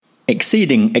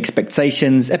Exceeding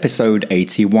Expectations, episode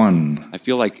 81. I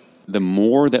feel like the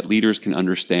more that leaders can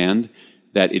understand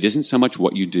that it isn't so much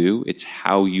what you do, it's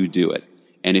how you do it.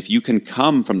 And if you can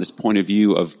come from this point of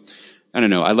view of, I don't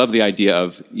know, I love the idea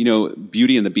of,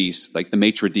 Beauty and the Beast, like the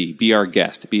maitre d', be our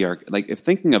guest, if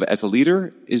thinking of it as a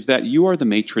leader is that you are the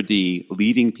maitre d'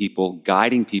 leading people,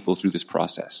 guiding people through this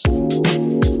process.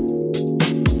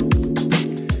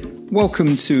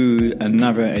 Welcome to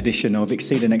another edition of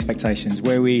Exceeding Expectations,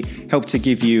 where we help to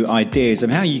give you ideas of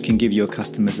how you can give your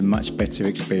customers a much better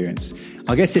experience.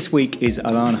 Our guest this week is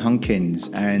Alon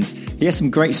Hunkins, and he has some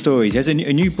great stories. He has a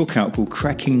new book out called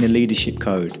Cracking the Leadership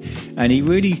Code, and he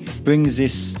really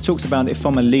talks about it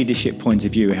from a leadership point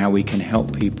of view, how we can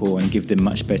help people and give them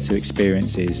much better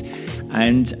experiences.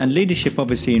 And leadership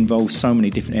obviously involves so many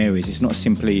different areas. It's not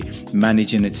simply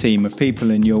managing a team of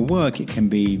people in your work, it can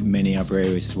be many other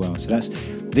areas as well. So that's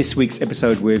this week's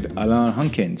episode with Alon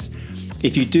Hunkins.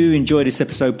 If you do enjoy this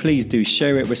episode, please do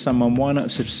share it with someone. Why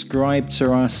not subscribe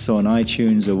to us on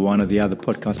iTunes or one of the other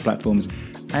podcast platforms?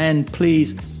 And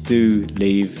please do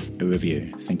leave a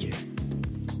review. Thank you.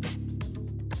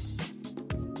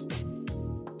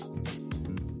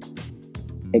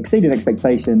 Exceeding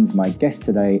Expectations, my guest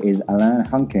today is Alon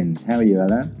Hunkins. How are you,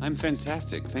 Alon? I'm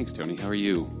fantastic. Thanks, Tony. How are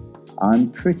you?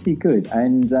 I'm pretty good.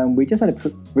 And we just had a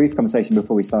brief conversation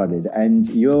before we started. And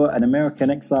you're an American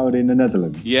exiled in the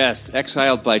Netherlands. Yes,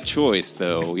 exiled by choice,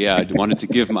 though. Yeah, I wanted to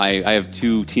give I have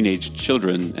two teenage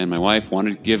children, and my wife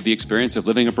wanted to give the experience of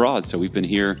living abroad. So we've been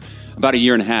here about a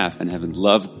year and a half and have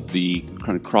loved the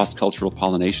kind of cross-cultural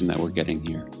pollination that we're getting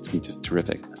here. It's been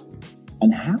terrific.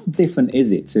 And how different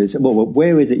is it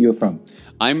where is it you're from?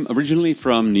 I'm originally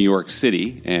from New York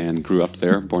City and grew up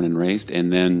there, born and raised,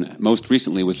 and then most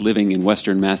recently was living in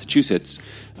Western Massachusetts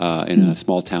in a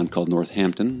small town called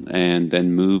Northampton, and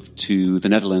then moved to the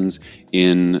Netherlands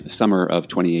in summer of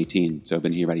 2018. So I've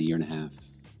been here about a year and a half.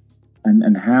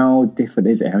 And how different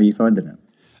is it? How are you finding it?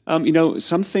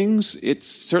 Some things,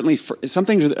 some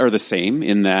things are the same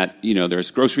in that, there's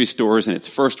grocery stores and it's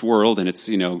first world and it's,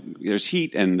 there's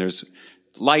heat and there's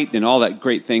light and all that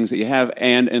great things that you have.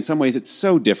 And in some ways it's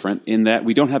so different in that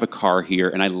we don't have a car here.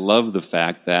 And I love the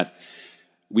fact that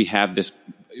we have this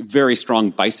very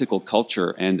strong bicycle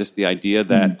culture and just the idea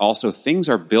that also things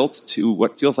are built to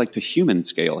what feels like to human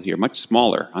scale here,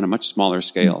 on a much smaller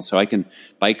scale. So I can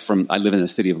bike I live in the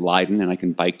city of Leiden, and I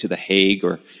can bike to The Hague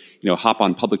or, hop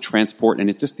on public transport. And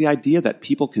it's just the idea that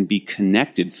people can be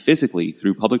connected physically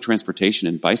through public transportation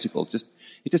and bicycles.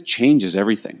 It just changes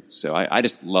everything. So I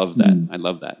just love that. I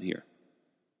love that here.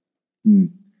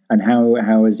 And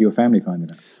how is your family finding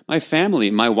it? My family,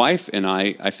 my wife and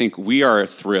I think we are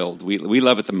thrilled. We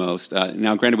love it the most.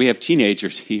 Now, granted, we have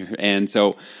teenagers here, and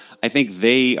so I think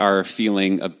they are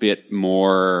feeling a bit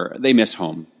more, they miss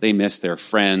home. They miss their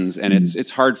friends, and it's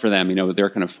hard for them.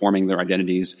 They're kind of forming their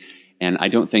identities, and I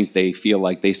don't think they feel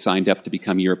like they signed up to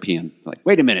become European. Like,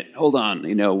 wait a minute, hold on.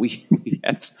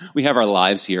 We have our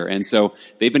lives here. And so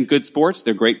they've been good sports.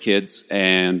 They're great kids,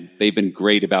 and they've been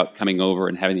great about coming over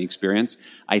and having the experience.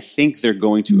 I think they're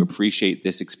going to appreciate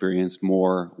this experience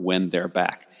more when they're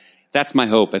back. That's my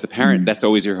hope. As a parent, that's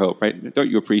always your hope, right? Don't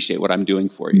you appreciate what I'm doing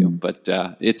for you? But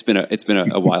it's been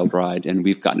a wild ride, and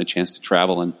we've gotten a chance to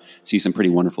travel and see some pretty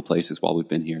wonderful places while we've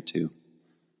been here too.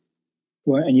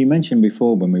 Well, and you mentioned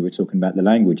before when we were talking about the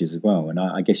languages as well, and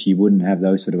I guess you wouldn't have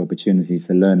those sort of opportunities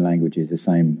to learn languages the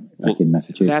same back in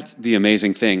Massachusetts. That's the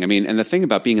amazing thing. And the thing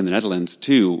about being in the Netherlands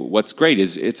too, what's great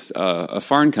is it's a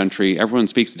foreign country. Everyone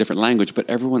speaks a different language, but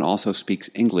everyone also speaks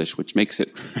English, which makes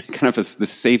it kind of the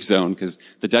safe zone, because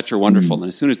the Dutch are wonderful. And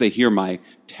as soon as they hear my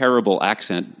terrible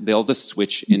accent, they'll just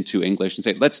switch into English and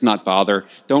say, let's not bother.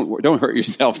 Don't hurt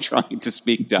yourself trying to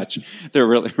speak Dutch. They're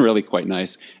really, really quite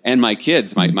nice. And my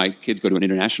kids, my kids go to an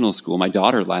international school. My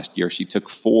daughter last year, she took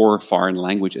 4 foreign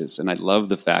languages. And I love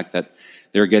the fact that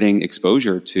they're getting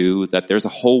exposure to that there's a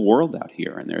whole world out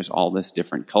here and there's all this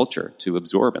different culture to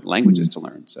absorb and languages to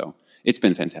learn. So it's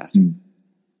been fantastic.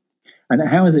 And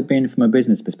how has it been from a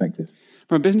business perspective?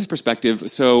 From a business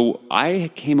perspective, so I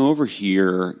came over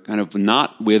here kind of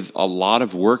not with a lot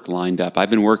of work lined up. I've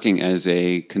been working as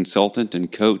a consultant and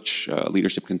coach,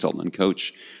 leadership consultant and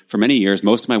coach for many years.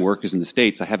 Most of my work is in the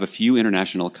States. I have a few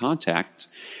international contacts.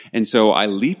 And so I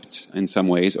leaped in some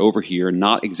ways over here,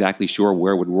 not exactly sure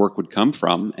where work would come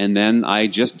from. And then I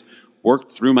just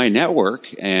worked through my network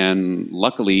and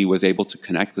luckily was able to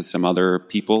connect with some other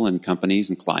people and companies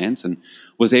and clients and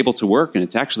was able to work. And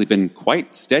it's actually been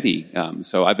quite steady.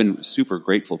 So I've been super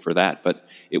grateful for that. But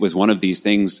it was one of these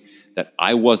things that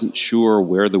I wasn't sure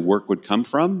where the work would come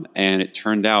from, and it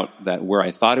turned out that where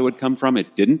I thought it would come from,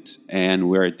 it didn't, and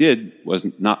where it did was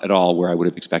not at all where I would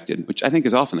have expected, which I think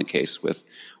is often the case with,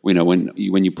 when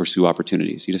you pursue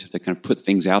opportunities. You just have to kind of put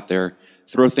things out there,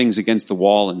 throw things against the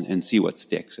wall, and see what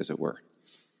sticks, as it were.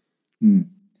 Mm.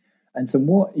 And so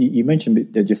what, you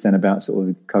mentioned just then about sort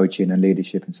of coaching and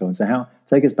leadership and so on. So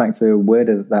take us back to where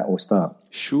did that all start?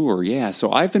 Sure, yeah. So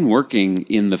I've been working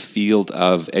in the field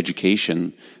of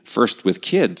education, first with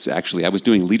kids, actually. I was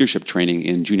doing leadership training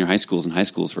in junior high schools and high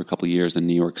schools for a couple of years in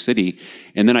New York City.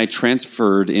 And then I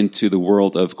transferred into the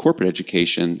world of corporate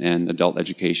education and adult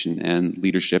education and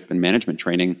leadership and management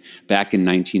training back in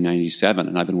 1997.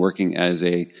 And I've been working as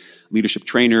a leadership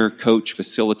trainer, coach,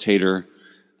 facilitator,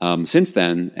 since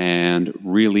then, and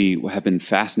really have been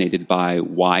fascinated by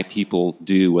why people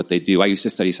do what they do. I used to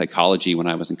study psychology when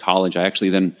I was in college. I actually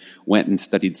then went and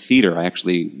studied theater. I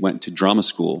actually went to drama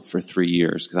school for 3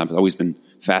 years because I've always been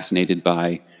fascinated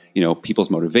by,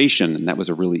 people's motivation, and that was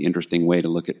a really interesting way to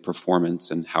look at performance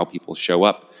and how people show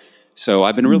up. So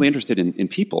I've been really interested in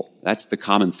people. That's the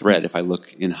common thread. If I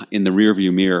look in the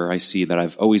rearview mirror, I see that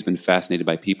I've always been fascinated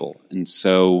by people. And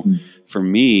so for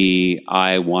me,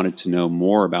 I wanted to know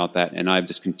more about that, and I've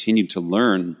just continued to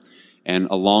learn. And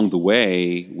along the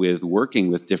way, with working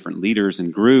with different leaders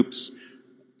and groups,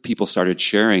 people started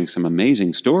sharing some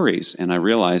amazing stories, and I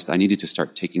realized I needed to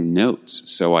start taking notes.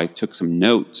 So I took some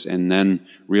notes and then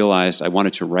realized I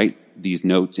wanted to write these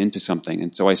notes into something.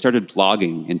 And so I started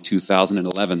blogging in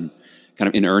 2011, kind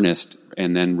of in earnest,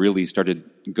 and then really started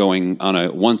going on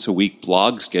a once-a-week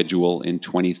blog schedule in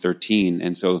 2013.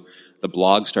 And so the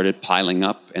blog started piling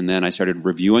up, and then I started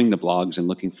reviewing the blogs and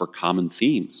looking for common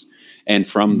themes. And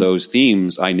from those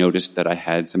themes, I noticed that I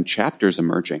had some chapters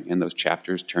emerging, and those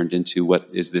chapters turned into what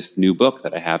is this new book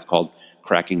that I have called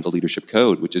Cracking the Leadership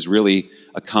Code, which is really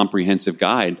a comprehensive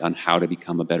guide on how to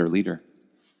become a better leader.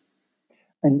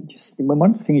 And just one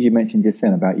of the things you mentioned just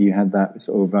then about you had that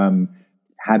sort of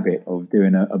habit of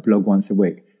doing a blog once a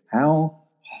week. How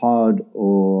hard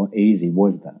or easy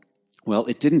was that? Well,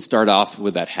 it didn't start off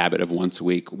with that habit of once a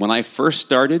week. When I first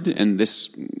started, and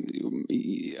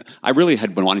I really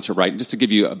had been wanting to write, just to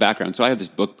give you a background. So I have this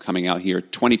book coming out here,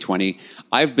 2020.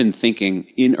 I've been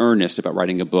thinking in earnest about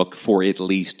writing a book for at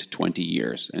least 20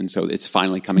 years. And so it's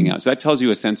finally coming out. So that tells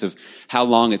you a sense of how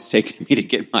long it's taken me to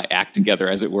get my act together,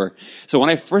 as it were. So when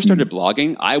I first started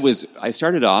blogging, I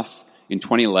started off in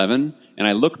 2011, and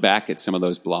I look back at some of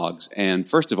those blogs, and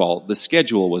first of all, the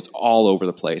schedule was all over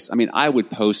the place. I mean, I would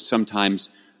post sometimes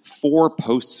 4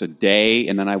 posts a day,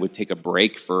 and then I would take a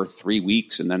break for 3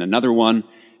 weeks, and then another one.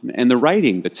 And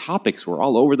the topics were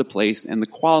all over the place, and the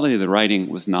quality of the writing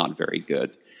was not very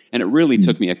good. And it really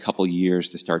took me a couple years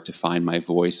to start to find my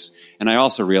voice. And I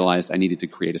also realized I needed to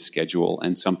create a schedule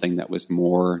and something that was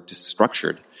more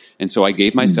structured. And so I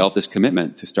gave myself this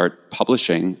commitment to start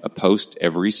publishing a post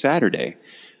every Saturday.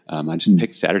 I just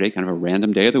picked Saturday, kind of a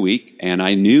random day of the week, and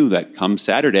I knew that come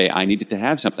Saturday, I needed to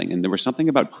have something. And there was something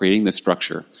about creating the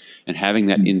structure and having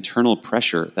that internal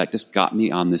pressure that just got me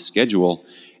on this schedule.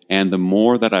 And the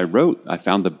more that I wrote, I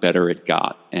found the better it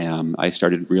got. I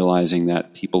started realizing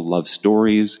that people love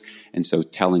stories, and so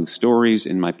telling stories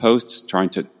in my posts, trying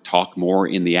to talk more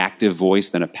in the active voice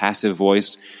than a passive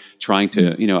voice, trying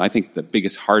to, I think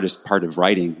the hardest part of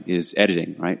writing is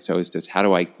editing, right? So it's just, how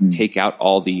do I take out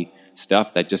all the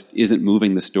stuff that just isn't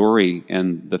moving the story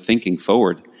and the thinking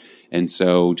forward? And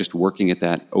so just working at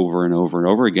that over and over and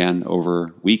over again, over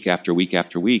week after week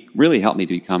after week, really helped me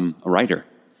to become a writer.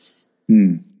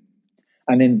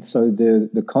 And then, so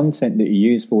the content that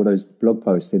you use for those blog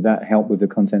posts, did that help with the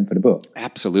content for the book?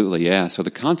 Absolutely, yeah. So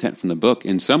the content from the book,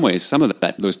 in some ways, some of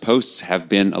those posts have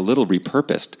been a little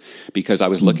repurposed because I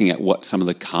was looking at what some of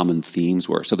the common themes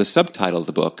were. So the subtitle of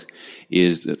the book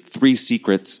is 3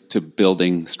 Secrets to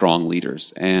Building Strong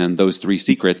Leaders. And those 3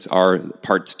 secrets are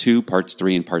parts 2, parts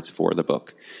 3, and parts 4 of the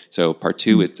book. So part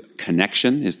 2, it's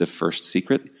connection is the first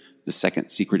secret. The second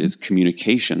secret is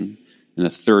communication. And the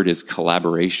third is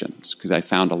collaborations, because I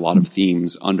found a lot of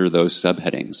themes under those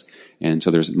subheadings. And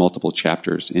so there's multiple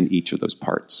chapters in each of those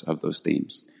parts of those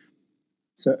themes.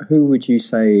 So who would you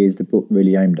say is the book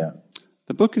really aimed at?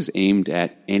 The book is aimed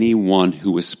at anyone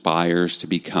who aspires to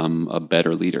become a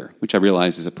better leader, which I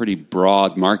realize is a pretty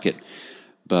broad market.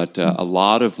 But a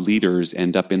lot of leaders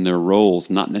end up in their roles,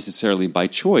 not necessarily by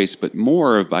choice, but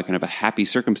more by kind of a happy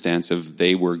circumstance of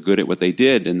they were good at what they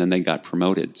did and then they got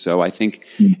promoted. So I think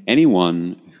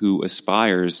anyone who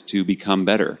aspires to become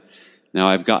better. Now,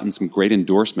 I've gotten some great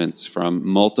endorsements from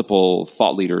multiple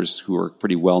thought leaders who are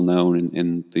pretty well known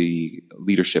in the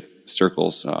leadership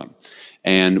circles.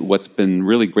 And what's been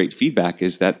really great feedback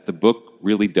is that the book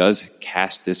really does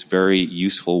cast this very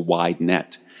useful wide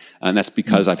net. And that's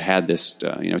because I've had this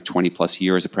 20 plus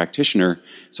years as a practitioner.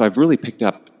 So I've really picked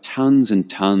up tons and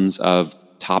tons of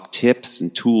top tips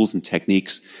and tools and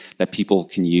techniques that people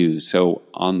can use. So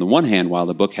on the one hand, while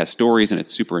the book has stories and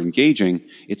it's super engaging,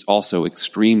 it's also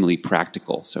extremely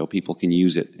practical. So people can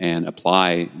use it and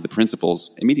apply the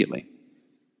principles immediately.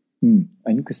 And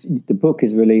because the book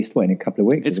is released, in a couple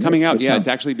of weeks? It's coming out, It's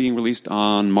actually being released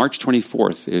on March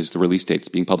 24th is the release date. It's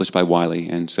being published by Wiley.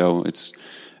 And so it's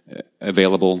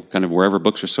available kind of wherever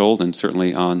books are sold and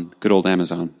certainly on good old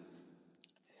Amazon.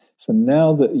 So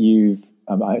now that you've,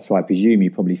 so I presume you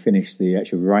probably finished the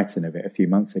actual writing of it a few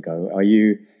months ago. Are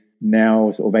you now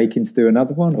sort of aching to do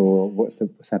another one, or what's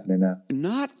happening now?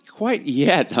 Not quite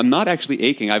yet. I'm not actually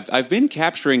aching. I've been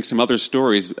capturing some other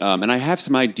stories, and I have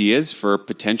some ideas for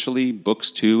potentially books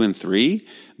 2 and 3.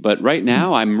 But right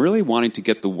now, I'm really wanting to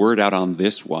get the word out on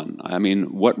this one. I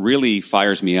mean, what really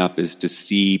fires me up is to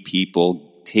see people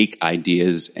take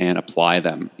ideas and apply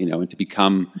them, and to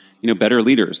become, better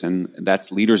leaders. And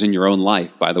that's leaders in your own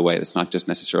life, by the way. It's not just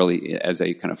necessarily as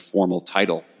a kind of formal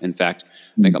title. In fact,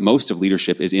 I think most of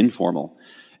leadership is informal.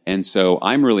 And so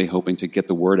I'm really hoping to get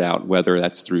the word out, whether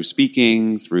that's through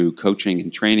speaking, through coaching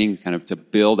and training, kind of to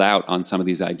build out on some of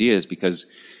these ideas. Because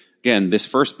again, this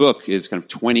first book is kind of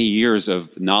 20 years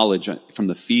of knowledge from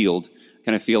the field. I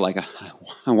kind of feel like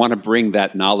I want to bring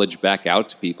that knowledge back out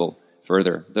to people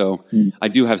further, though I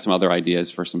do have some other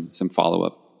ideas for some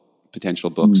follow-up potential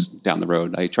books down the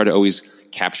road. I try to always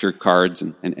capture cards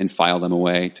and file them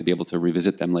away to be able to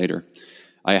revisit them later.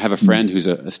 I have a friend who's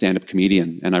a stand-up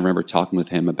comedian, and I remember talking with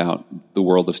him about the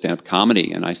world of stand-up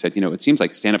comedy, and I said, it seems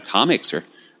like stand-up comics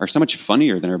are so much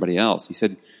funnier than everybody else. He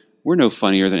said, we're no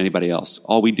funnier than anybody else.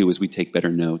 All we do is we take better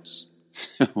notes.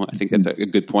 So I think that's a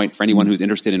good point for anyone who's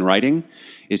interested in writing,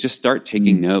 is just start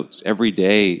taking notes. Every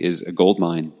day is a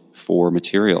goldmine for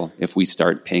material if we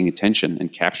start paying attention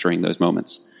and capturing those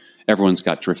moments. Everyone's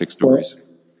got terrific stories.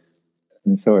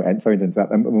 I'm sorry to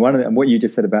interrupt. And what you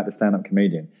just said about the stand-up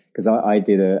comedian, because I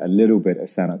did a little bit of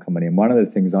stand-up comedy, and one of the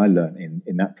things I learned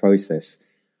in that process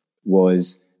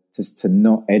was just to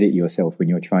not edit yourself when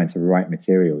you're trying to write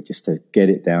material, just to get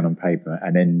it down on paper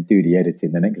and then do the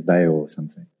editing the next day or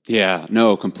something. Yeah,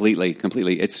 no, completely.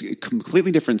 It's a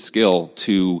completely different skill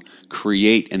to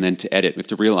create and then to edit. We have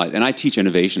to realize, and I teach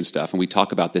innovation stuff, and we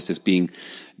talk about this as being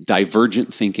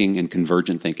divergent thinking and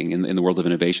convergent thinking in the world of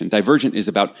innovation. Divergent is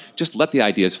about just let the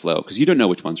ideas flow, because you don't know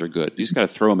which ones are good. You just got to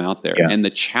throw them out there. Yeah. And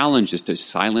the challenge is to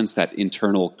silence that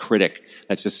internal critic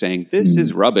that's just saying, this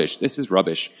is rubbish.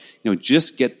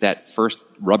 Just get that first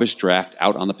rubbish draft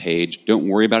out on the page. Don't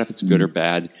worry about if it's good or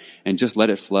bad, and just let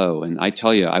it flow. And I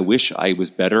tell you, I wish I was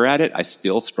better at it. I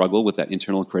still struggle with that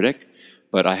internal critic,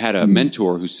 but I had a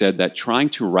mentor who said that trying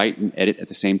to write and edit at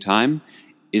the same time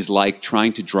is like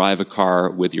trying to drive a car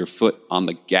with your foot on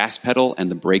the gas pedal and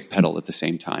the brake pedal at the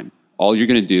same time. All you're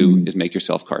going to do is make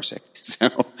yourself car sick. So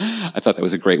I thought that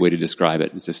was a great way to describe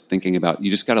it. It's just thinking about,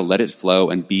 you just got to let it flow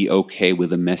and be okay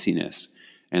with the messiness.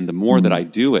 And the more that I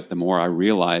do it, the more I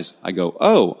realize, I go,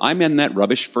 oh, I'm in that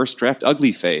rubbish first draft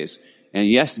ugly phase. And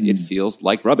yes, it feels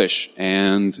like rubbish.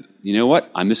 And you know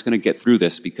what? I'm just going to get through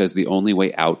this, because the only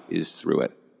way out is through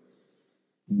it.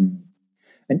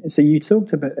 And so you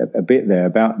talked a bit there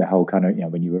about the whole kind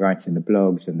of, when you were writing the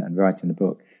blogs and writing the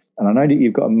book. And I know that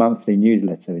you've got a monthly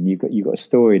newsletter, and you've got a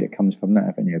story that comes from that,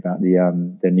 haven't you, about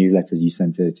the newsletters you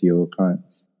send to your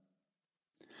clients?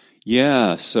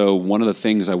 Yeah, so one of the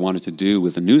things I wanted to do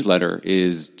with the newsletter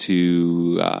is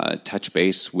to touch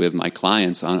base with my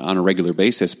clients on a regular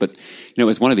basis. But,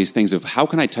 it's one of these things of how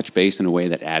can I touch base in a way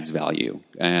that adds value?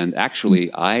 And actually,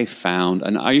 I found,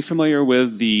 and are you familiar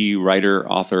with the writer,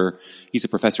 author, he's a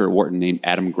professor at Wharton named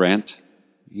Adam Grant?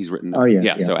 He's written,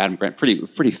 so Adam Grant,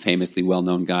 pretty famously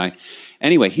well-known guy.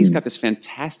 Anyway, he's got this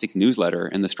fantastic newsletter,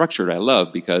 and the structure I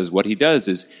love, because what he does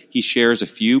is he shares a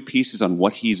few pieces on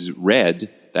what he's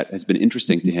read that has been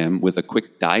interesting to him with a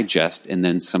quick digest and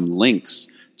then some links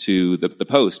to the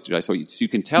post. So you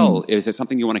can tell, is it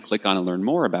something you want to click on and learn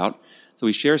more about? So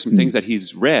he shares some things that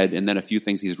he's read and then a few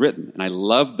things he's written. And I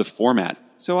love the format.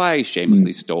 So I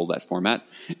shamelessly stole that format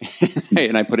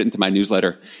and I put it into my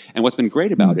newsletter. And what's been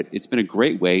great about it, it's been a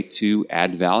great way to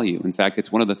add value. In fact,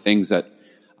 it's one of the things that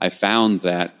I found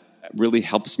that really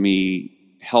helps me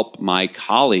help my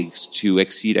colleagues to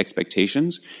exceed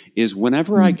expectations is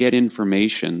whenever I get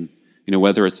information,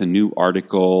 whether it's a new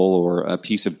article or a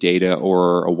piece of data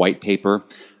or a white paper,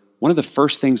 one of the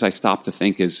first things I stop to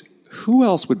think is, who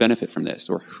else would benefit from this?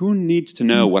 Or who needs to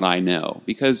know what I know?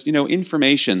 Because,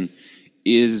 information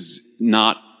is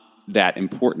not that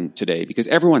important today because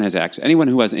everyone has access. Anyone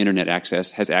who has internet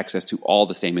access has access to all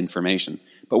the same information,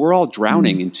 but we're all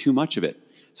drowning in too much of it.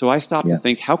 So I stopped to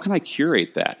think, how can I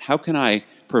curate that? How can I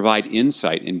provide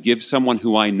insight and give someone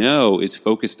who I know is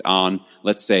focused on,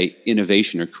 let's say,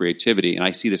 innovation or creativity, and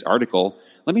I see this article,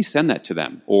 let me send that to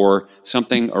them, or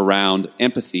something around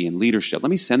empathy and leadership. Let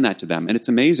me send that to them. And it's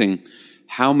amazing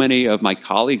how many of my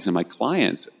colleagues and my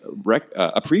clients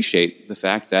appreciate the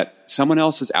fact that someone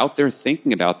else is out there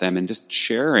thinking about them and just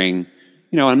sharing.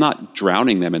 I'm not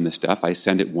drowning them in this stuff. I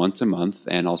send it once a month,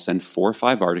 and I'll send 4 or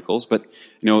 5 articles, but,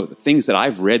 things that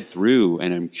I've read through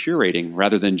and I'm curating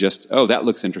rather than just, oh, that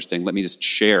looks interesting, let me just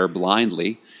share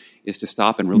blindly, is to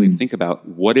stop and really think about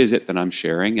what is it that I'm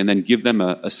sharing and then give them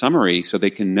a summary so they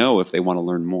can know if they want to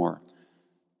learn more.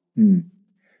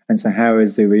 And so how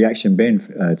has the reaction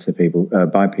been to people,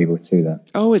 by people to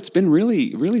that? Oh, it's been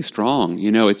really, really strong.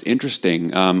 It's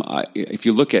interesting. If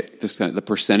you look at this, the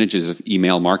percentages of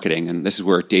email marketing, and this is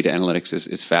where data analytics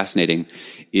is fascinating,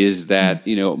 is that,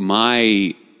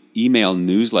 my email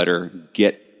newsletter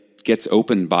gets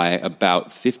opened by about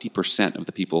 50% of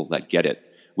the people that get it,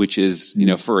 which is,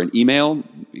 for an email,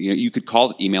 you could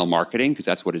call it email marketing because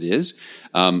that's what it is.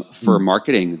 For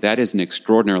marketing, that is an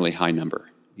extraordinarily high number.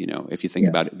 If you think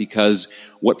about it, because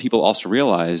what people also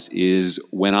realize is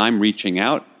when I'm reaching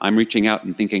out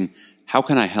and thinking, how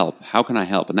can I help? How can I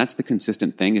help? And that's the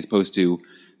consistent thing as opposed to,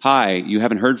 hi, you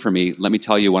haven't heard from me. Let me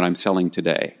tell you what I'm selling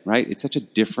today, right? It's such a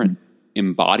different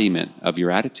embodiment of your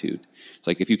attitude. It's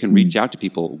like if you can reach out to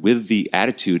people with the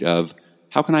attitude of,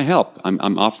 how can I help?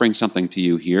 I'm offering something to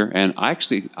you here, and I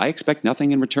expect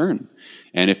nothing in return.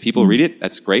 And if people read it,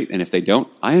 that's great. And if they don't,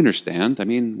 I understand. I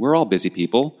mean, we're all busy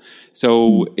people,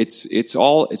 so it's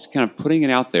kind of putting it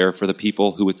out there for the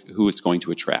people who it's going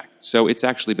to attract. So it's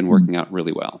actually been working out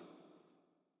really well.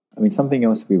 I mean, something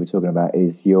else we were talking about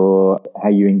is how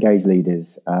you engage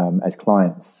leaders as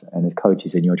clients and as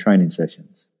coaches in your training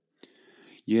sessions.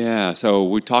 Yeah, so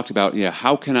we talked about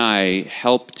how can I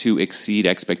help to exceed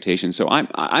expectations. So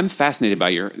I'm fascinated by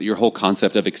your whole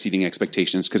concept of exceeding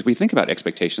expectations because we think about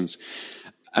expectations.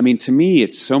 I mean, to me,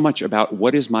 it's so much about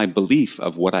what is my belief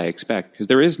of what I expect because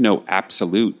there is no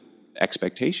absolute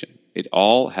expectation. It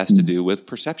all has to do with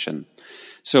perception.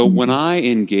 So when I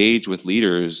engage with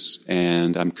leaders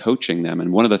and I'm coaching them,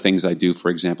 and one of the things I do, for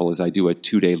example, is I do a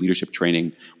 2-day leadership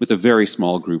training with a very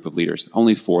small group of leaders,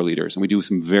 only 4 leaders, and we do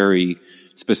some very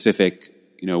specific,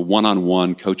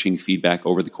 one-on-one coaching feedback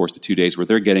over the course of 2 days where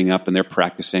they're getting up and they're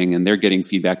practicing and they're getting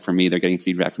feedback from me, they're getting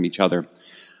feedback from each other.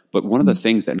 But one of the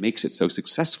things that makes it so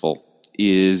successful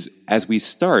is as we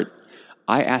start,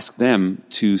 I ask them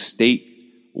to state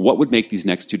what would make these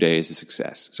next 2 days a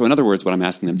success. So in other words, what I'm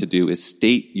asking them to do is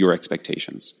state your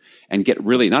expectations and get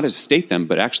really, not just state them,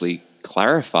 but actually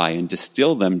clarify and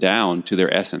distill them down to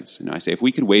their essence. I say, if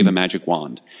we could wave a magic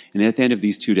wand, and at the end of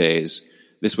these 2 days,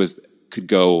 could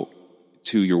go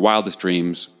to your wildest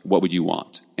dreams, what would you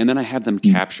want? And then I have them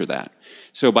capture that.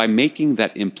 So by making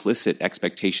that implicit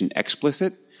expectation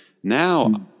explicit,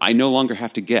 now I no longer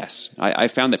have to guess. I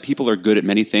found that people are good at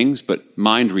many things, but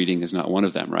mind reading is not one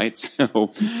of them, right?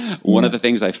 So one of the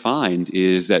things I find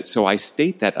is that, so I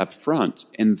state that up front,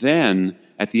 and then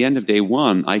at the end of day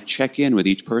 1, I check in with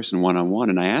each person one-on-one,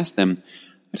 and I ask them,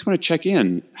 I just want to check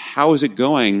in. How is it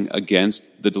going against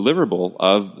the deliverable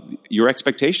of your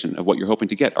expectation of what you're hoping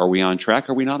to get? Are we on track?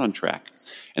 Are we not on track?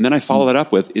 And then I follow that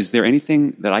up with, is there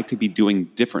anything that I could be doing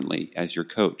differently as your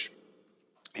coach?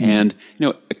 And,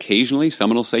 occasionally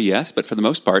someone will say yes, but for the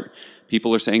most part,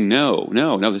 people are saying, no,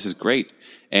 this is great.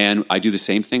 And I do the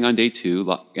same thing on day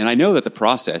 2. And I know that the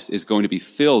process is going to be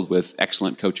filled with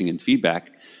excellent coaching and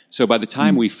feedback. So by the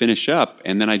time we finish up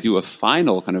and then I do a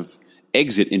final kind of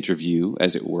exit interview,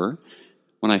 as it were,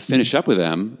 when I finish up with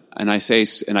them and I say,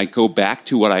 and I go back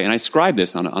to and I scribe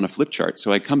this on a flip chart.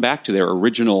 So I come back to their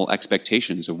original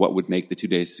expectations of what would make the 2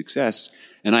 days a success.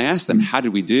 And I ask them, how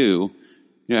did we do?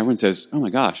 Everyone says, oh my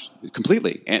gosh,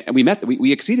 completely. And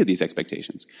we exceeded these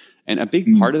expectations. And a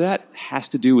big part of that has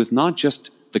to do with not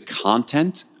just the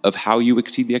content of how you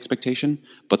exceed the expectation,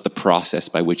 but the process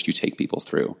by which you take people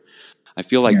through. I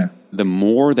feel like the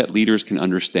more that leaders can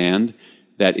understand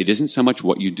that it isn't so much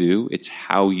what you do, it's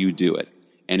how you do it.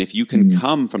 And if you can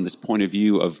come from this point of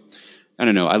view of, I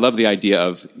don't know, I love the idea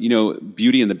of,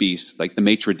 Beauty and the Beast, like the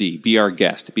maitre d', be our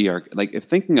guest, if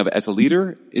thinking of it as a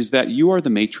leader is that you are the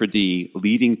maitre d'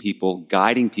 leading people,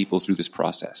 guiding people through this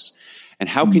process. And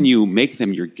how can you make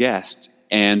them your guest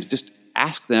and just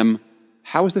ask them,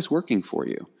 how is this working for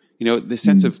you? The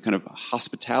sense of kind of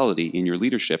hospitality in your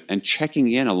leadership and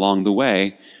checking in along the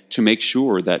way to make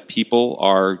sure that people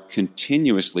are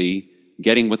continuously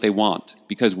getting what they want.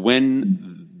 Because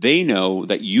when they know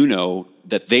that you know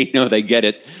that they know they get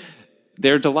it,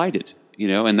 they're delighted,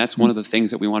 and that's one of the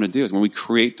things that we want to do is when we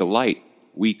create delight,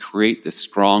 we create this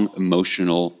strong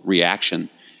emotional reaction.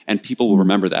 And people will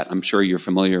remember that. I'm sure you're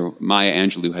familiar. Maya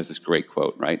Angelou has this great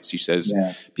quote, right? She says,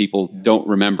 people don't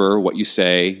remember what you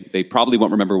say. They probably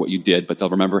won't remember what you did, but they'll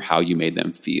remember how you made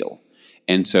them feel.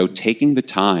 And so taking the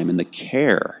time and the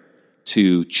care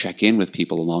to check in with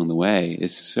people along the way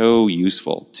is so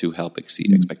useful to help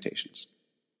exceed expectations.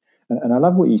 And I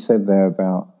love what you said there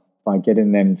about by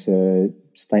getting them to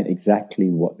state exactly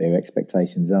what their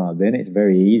expectations are, then it's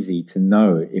very easy to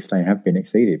know if they have been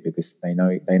exceeded because they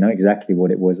know exactly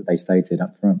what it was that they stated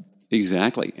up front.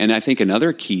 Exactly. And I think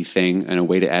another key thing and a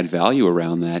way to add value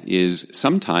around that is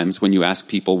sometimes when you ask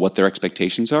people what their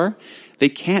expectations are, they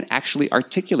can't actually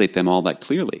articulate them all that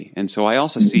clearly. And so I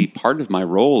also see part of my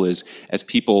role is, as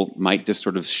people might just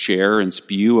sort of share and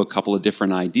spew a couple of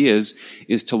different ideas,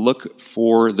 is to look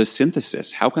for the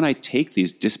synthesis. How can I take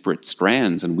these disparate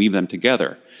strands and weave them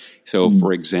together? So,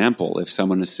 for example, if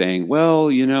someone is saying, well,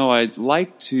 I'd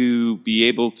like to be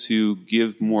able to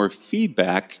give more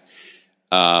feedback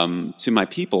to my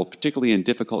people, particularly in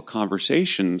difficult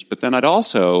conversations, but then I'd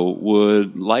also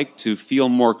would like to feel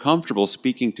more comfortable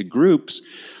speaking to groups.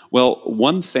 Well,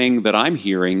 one thing that I'm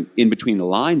hearing in between the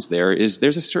lines there is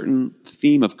there's a certain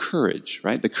theme of courage,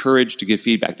 right? The courage to give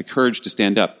feedback, the courage to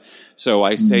stand up. So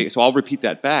I say, so I'll repeat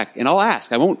that back and I'll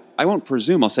ask, I won't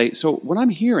presume. I'll say, so what I'm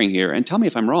hearing here, and tell me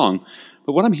if I'm wrong,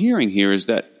 but what I'm hearing here is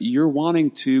that you're wanting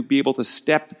to be able to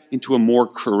step into a more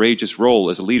courageous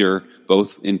role as a leader,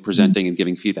 both in presenting and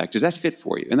giving feedback. Does that fit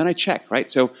for you? And then I check,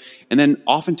 right? So, and then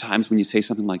oftentimes when you say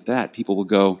something like that, people will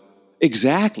go,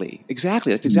 exactly.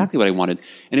 That's exactly what I wanted.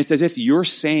 And it's as if you're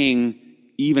saying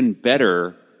even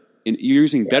better, you're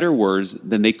using better words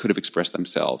than they could have expressed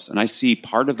themselves. And I see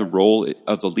part of the role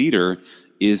of the leader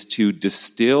is to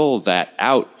distill that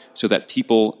out so that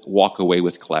people walk away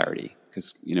with clarity.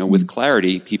 Because, with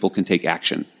clarity, people can take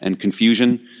action. And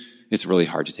confusion, it's really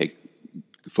hard to take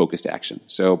focused action.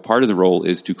 So part of the role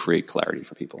is to create clarity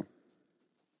for people.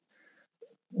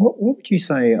 What would you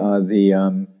say are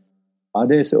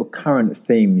there sort of current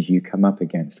themes you come up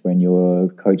against when you're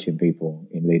coaching people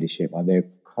in leadership? Are there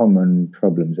common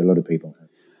problems a lot of people have?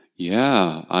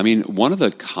 Yeah. I mean, one of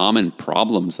the common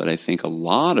problems that I think a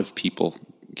lot of people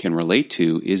can relate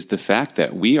to is the fact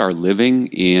that we are living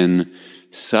in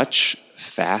such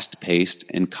fast-paced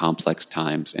and complex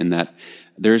times, and that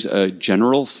there's a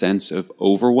general sense of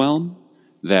overwhelm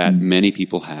that many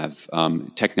people have.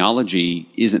 Technology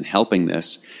isn't helping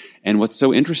this. And what's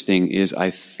so interesting is I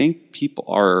think people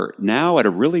are now at a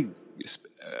really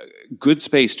good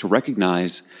space to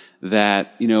recognize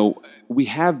that, we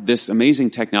have this amazing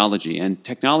technology, and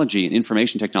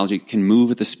information technology can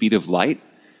move at the speed of light,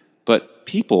 but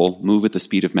people move at the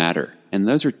speed of matter. And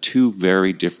those are two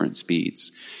very different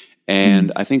speeds.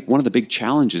 And I think one of the big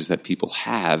challenges that people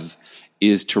have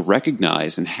is to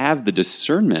recognize and have the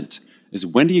discernment is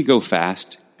when do you go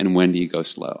fast and when do you go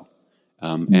slow?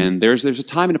 And there's a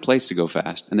time and a place to go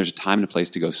fast, and there's a time and a place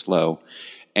to go slow.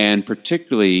 And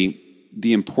particularly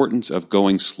the importance of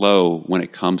going slow when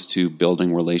it comes to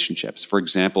building relationships. For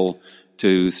example,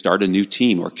 to start a new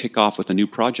team or kick off with a new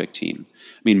project team.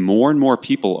 I mean, more and more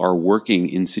people are working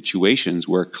in situations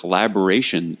where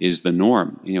collaboration is the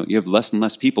norm. You have less and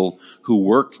less people who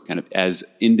work kind of as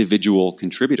individual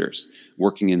contributors,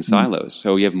 working in silos.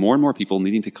 So you have more and more people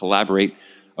needing to collaborate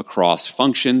across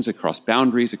functions, across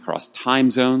boundaries, across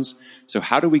time zones. So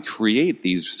how do we create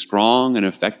these strong and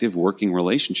effective working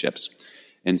relationships?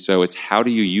 And so it's how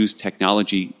do you use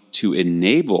technology to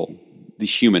enable the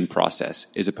human process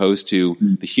as opposed to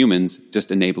the humans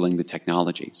just enabling the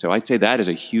technology. So I'd say that is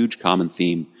a huge common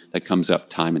theme that comes up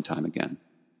time and time again.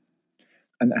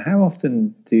 And how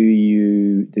often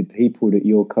do people that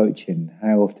you're coaching,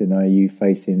 how often are you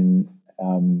facing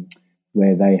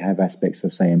where they have aspects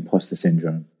of, say, imposter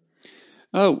syndrome?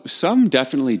 Oh, some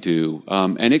definitely do.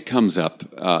 And it comes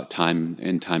up time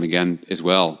and time again as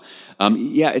well.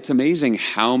 It's amazing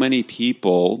how many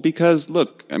people, because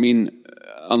look, I mean,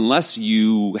 unless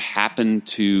you happen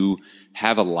to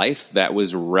have a life that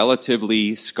was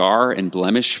relatively scar and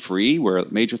blemish free, where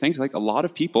major things, like a lot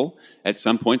of people at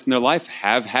some point in their life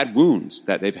have had wounds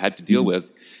that they've had to deal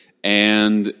with.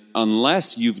 And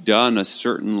unless you've done a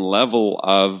certain level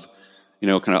of,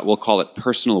 we'll call it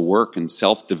personal work and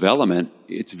self-development,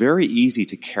 it's very easy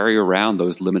to carry around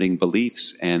those limiting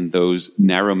beliefs and those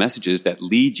narrow messages that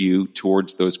lead you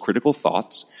towards those critical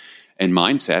thoughts and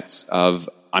mindsets of,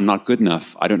 I'm not good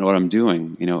enough, I don't know what I'm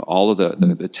doing, all of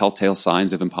the telltale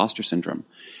signs of imposter syndrome.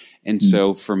 And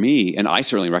so for me, and I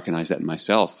certainly recognize that in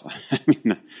myself, I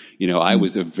mean, I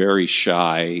was a very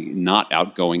shy, not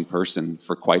outgoing person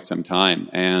for quite some time,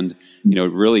 and,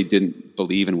 really didn't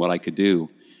believe in what I could do.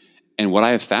 And what I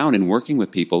have found in working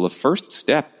with people, the first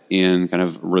step in kind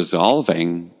of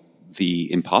resolving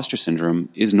the imposter syndrome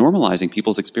is normalizing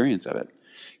people's experience of it.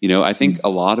 I think a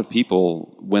lot of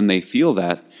people, when they feel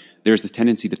that, there's the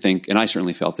tendency to think, and I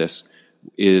certainly felt this,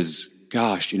 is,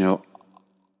 gosh,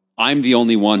 I'm the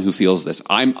only one who feels this.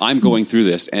 I'm going through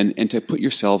this, and to put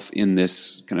yourself in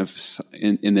this kind of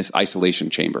in this isolation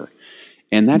chamber,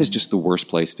 and that is just the worst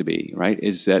place to be. Right?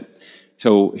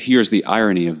 So here's the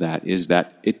irony of that: is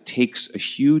that it takes a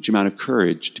huge amount of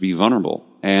courage to be vulnerable,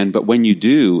 but when you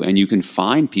do, and you can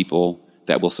find people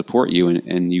that will support you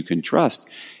and you can trust,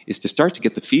 is to start to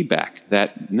get the feedback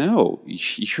that no,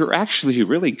 you're actually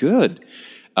really good.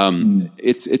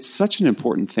 It's such an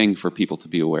important thing for people to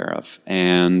be aware of.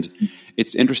 And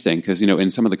it's interesting because, in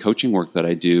some of the coaching work that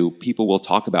I do, people will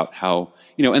talk about how,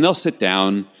 and they'll sit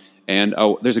down and,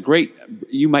 there's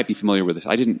you might be familiar with this.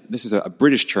 This is a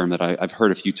British term that I've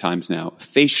heard a few times now,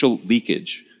 facial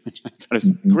leakage. That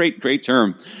is a great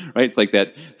term, right? It's like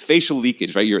that facial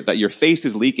leakage, right? That your face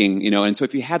is leaking, and so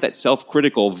if you have that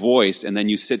self-critical voice and then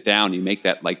you sit down, you make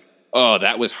that like, oh,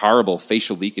 that was horrible,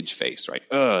 facial leakage face, right?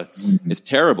 It's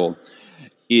terrible.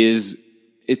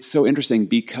 It's so interesting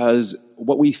because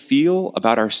what we feel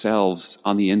about ourselves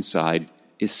on the inside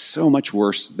is so much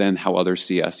worse than how others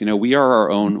see us. We are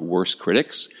our own worst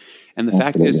critics. And the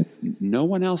fact is, no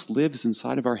one else lives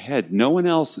inside of our head. No one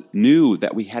else knew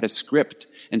that we had a script.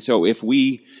 And so if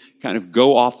we kind of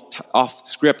go off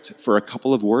script for a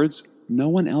couple of words, no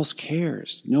one else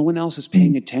cares. No one else is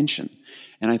paying attention.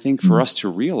 And I think for us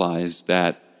to realize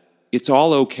that it's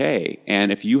all okay.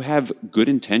 And if you have good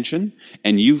intention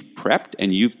and you've prepped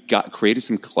and you've created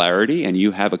some clarity and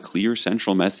you have a clear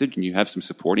central message and you have some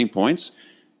supporting points,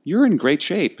 you're in great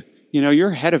shape. You're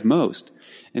ahead of most.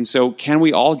 And so can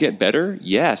we all get better?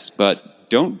 Yes, but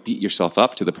don't beat yourself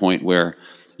up to the point where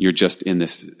you're just in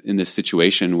this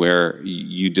situation where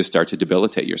you just start to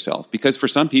debilitate yourself. Because for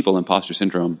some people, imposter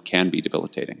syndrome can be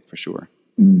debilitating, for sure.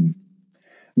 I mean,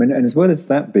 and as well as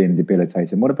that being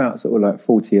debilitating, what about sort of like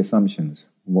faulty assumptions?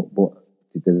 What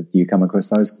do you come across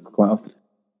those quite often?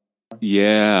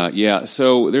 Yeah.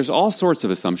 So there's all sorts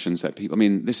of assumptions that people,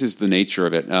 this is the nature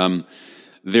of it.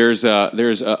 There's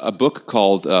a book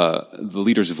called The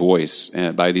Leader's Voice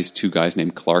by these two guys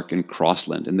named Clark and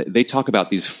Crossland, and they talk about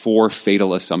these 4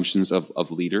 fatal assumptions of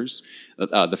leaders.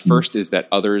 The first is that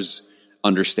others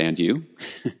understand you,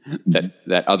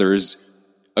 that others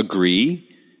agree,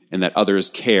 and that others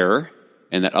care,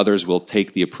 and that others will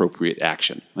take the appropriate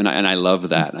action. And I love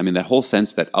that. That whole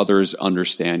sense that others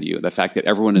understand you, the fact that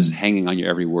everyone is hanging on your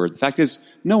every word. The fact is,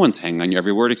 no one's hanging on your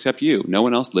every word except you. No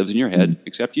one else lives in your head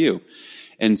except you.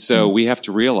 And so we have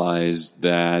to realize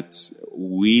that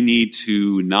we need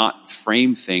to not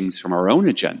frame things from our own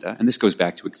agenda. And this goes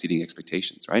back to exceeding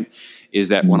expectations, right? Is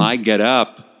that when I get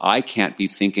up, I can't be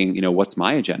thinking, what's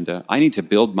my agenda? I need to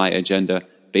build my agenda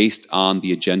based on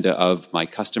the agenda of my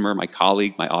customer, my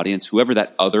colleague, my audience, whoever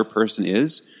that other person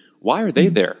is. Why are they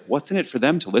there? What's in it for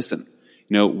them to listen?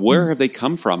 Where have they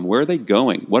come from? Where are they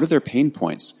going? What are their pain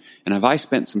points? And have I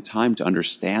spent some time to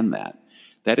understand that?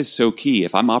 That is so key.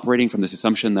 If I'm operating from this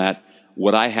assumption that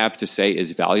what I have to say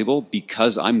is valuable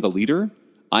because I'm the leader,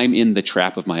 I'm in the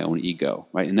trap of my own ego,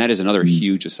 right? And that is another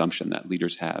huge assumption that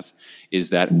leaders have, is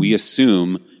that we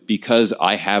assume because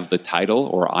I have the title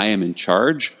or I am in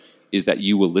charge, is that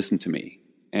you will listen to me.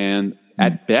 And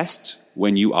at best,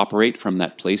 when you operate from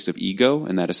that place of ego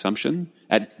and that assumption,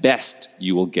 at best,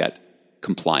 you will get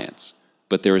compliance.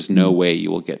 But there is no way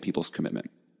you will get people's commitment.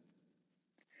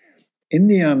 In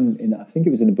the I think it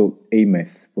was in the book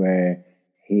E-Myth, where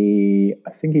he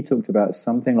talked about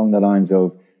something along the lines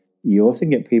of, you often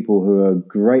get people who are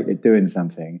great at doing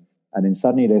something, and then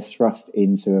suddenly they're thrust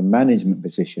into a management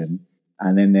position,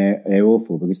 and then they're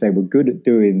awful because they were good at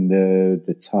doing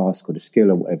the task or the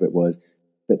skill or whatever it was,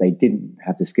 but they didn't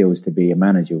have the skills to be a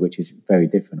manager, which is very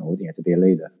different, or you have to be a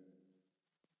leader.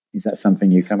 Is that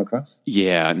something you come across?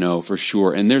 Yeah, no, for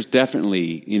sure. And there's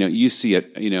definitely, you see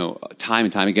it, time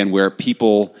and time again where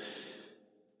people,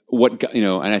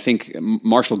 and I think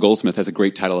Marshall Goldsmith has a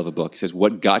great title of a book. He says,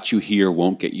 "What got you here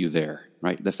won't get you there,"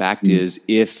 right? The fact is,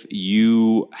 if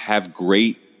you have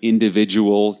great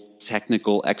individual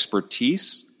technical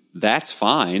expertise, that's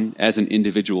fine as an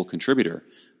individual contributor.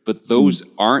 but those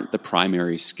aren't the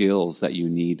primary skills that you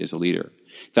need as a leader.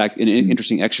 In fact, an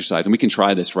interesting exercise, and we can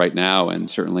try this right now, and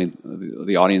certainly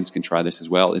the audience can try this as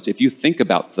well, is if you think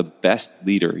about the best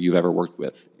leader you've ever worked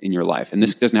with in your life, and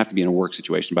this doesn't have to be in a work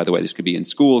situation, by the way, this could be in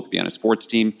school, it could be on a sports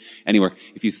team, anywhere.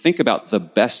 If you think about the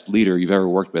best leader you've ever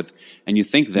worked with, and you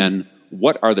think then,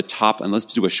 what are the top, and let's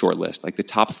do a short list, like the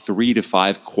top 3 to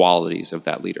 5 qualities of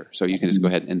that leader. So you can just go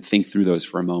ahead and think through those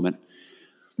for a moment.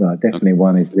 Well, definitely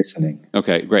one is listening.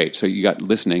 Okay, great. So you got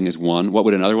listening is one. What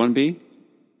would another one be?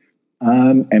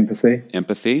 Empathy.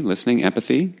 Empathy, listening,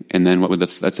 empathy. And then what would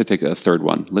let's say take a third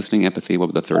one. Listening, empathy. What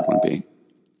would the third one be?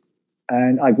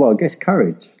 And I guess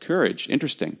courage. Courage.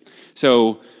 Interesting.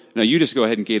 So now you just go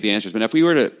ahead and gave the answers. But if we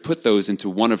were to put those into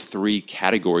one of 3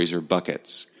 categories or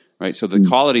buckets, right? So the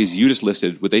qualities you just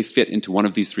listed, would they fit into one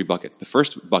of these 3 buckets? The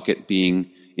first bucket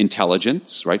being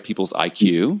intelligence, right? People's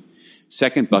IQ.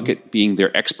 Second bucket being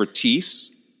their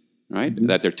expertise, right?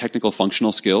 That their technical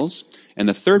functional skills. And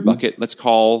the third bucket, let's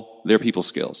call their people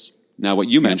skills. Now, what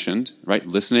you mentioned, right?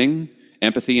 Listening,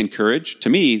 empathy, and courage. To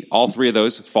me, all 3 of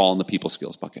those fall in the people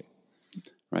skills bucket,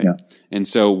 right? Yeah. And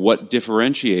so what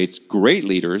differentiates great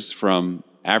leaders from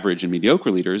average and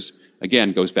mediocre leaders,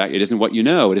 again, goes back, it isn't what you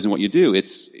know, it isn't what you do.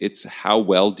 It's how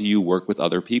well do you work with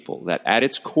other people. That at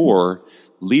its core,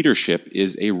 leadership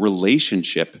is a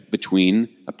relationship between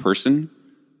a person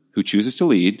who chooses to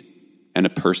lead and a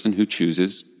person who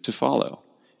chooses to follow.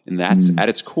 And that's at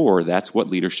its core, that's what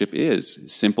leadership is.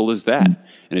 Simple as that.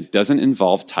 And it doesn't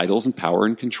involve titles and power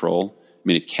and control. I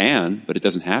mean, it can, but it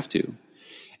doesn't have to.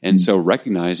 And so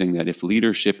recognizing that if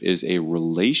leadership is a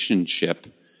relationship,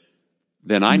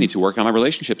 then I need to work on my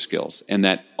relationship skills. And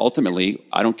that ultimately,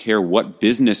 I don't care what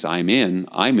business I'm in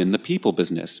the people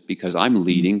business because I'm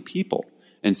leading people.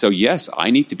 And so, yes,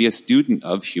 I need to be a student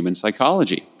of human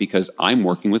psychology because I'm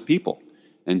working with people.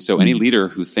 And so any leader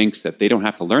who thinks that they don't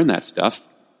have to learn that stuff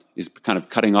is kind of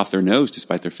cutting off their nose to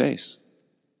spite their face.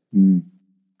 So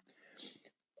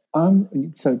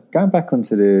going back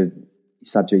onto the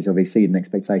subject of exceeding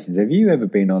expectations, have you ever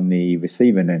been on the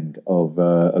receiving end of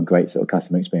a great sort of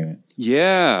customer experience?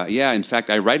 Yeah. In fact,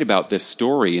 I write about this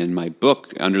story in my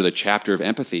book under the chapter of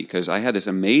empathy because I had this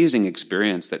amazing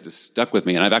experience that just stuck with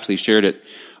me, and I've actually shared it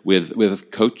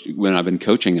with coach when I've been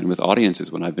coaching and with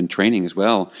audiences when I've been training as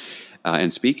well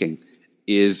and speaking.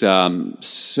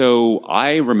 So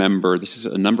I remember, this is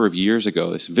a number of years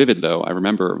ago, it's vivid though, I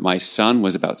remember my son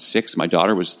was about 6, my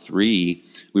daughter was 3,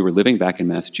 we were living back in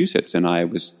Massachusetts, and I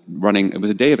was running, it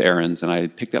was a day of errands, and I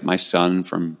had picked up my son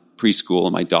from preschool,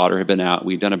 and my daughter had been out,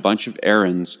 we'd done a bunch of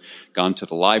errands, gone to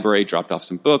the library, dropped off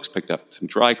some books, picked up some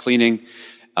dry cleaning,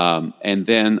 and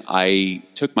then I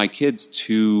took my kids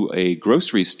to a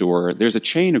grocery store. There's a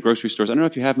chain of grocery stores, I don't know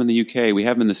if you have them in the UK, we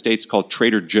have them in the States called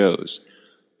Trader Joe's.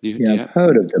 I've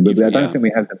heard of them, but I don't think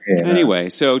we have them here. Anyway,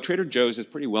 so Trader Joe's is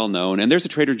pretty well known, and there's a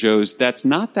Trader Joe's that's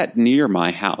not that near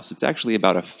my house. It's actually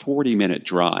about a 40-minute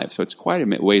drive, so it's quite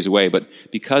a ways away, but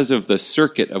because of the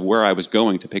circuit of where I was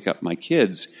going to pick up my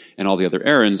kids and all the other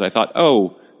errands, I thought,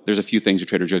 there's a few things at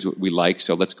Trader Joe's we like,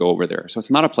 so let's go over there. So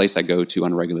it's not a place I go to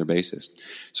on a regular basis.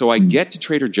 So I get to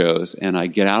Trader Joe's, and I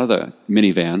get out of the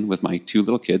minivan with my 2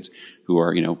 little kids who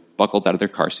are, buckled out of their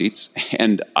car seats,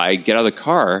 and I get out of the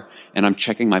car, and I'm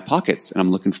checking my pockets, and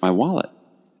I'm looking for my wallet.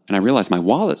 And I realize my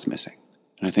wallet's missing.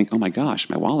 And I think, oh my gosh,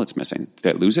 my wallet's missing.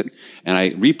 Did I lose it? And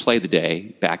I replay the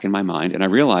day back in my mind, and I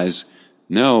realize,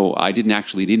 no, I didn't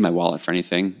actually need my wallet for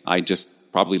anything. I just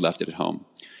probably left it at home.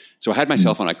 So I had my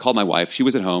cell phone. I called my wife. She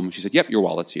was at home. She said, yep, your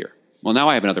wallet's here. Well, now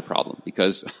I have another problem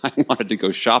because I wanted to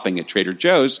go shopping at Trader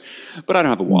Joe's, but I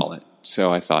don't have a wallet.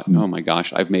 So I thought, oh my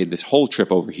gosh, I've made this whole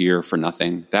trip over here for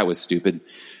nothing. That was stupid.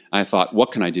 I thought,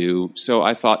 what can I do? So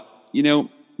I thought,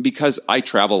 because I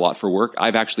travel a lot for work,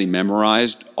 I've actually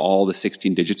memorized all the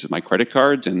 16 digits of my credit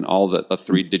cards and all the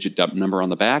 3-digit number on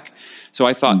the back. So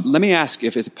I thought, let me ask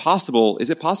is it possible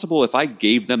if I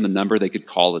gave them the number, they could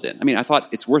call it in? I mean, I thought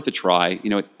it's worth a try.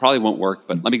 It probably won't work,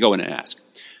 but let me go in and ask.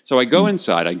 So I go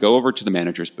inside, I go over to the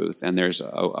manager's booth, and there's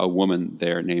a woman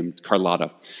there named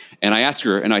Carlotta. And I ask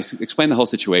her, and I explain the whole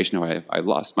situation, how I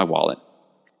lost my wallet.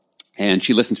 And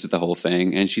she listens to the whole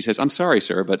thing, and she says, I'm sorry,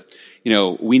 sir, but,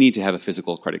 we need to have a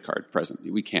physical credit card present.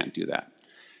 We can't do that.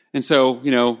 And so,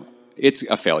 it's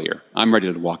a failure. I'm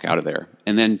ready to walk out of there.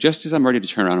 And then just as I'm ready to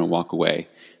turn around and walk away,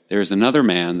 there's another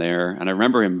man there, and I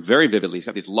remember him very vividly. He's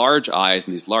got these large eyes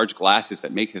and these large glasses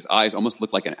that make his eyes almost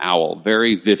look like an owl,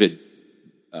 very vivid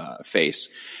face.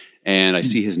 And I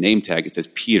see his name tag. It says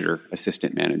Peter,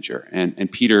 assistant manager.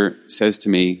 And Peter says to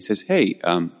me, he says, hey,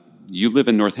 you live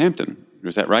in Northampton.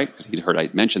 Was that right? Because he'd heard I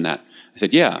mentioned that. I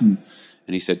said, yeah. And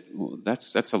And he said, well,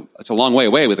 that's a long way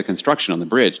away with the construction on the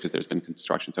bridge because there's been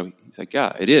construction. So he's like,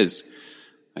 yeah, it is.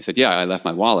 I said, yeah, I left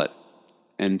my wallet.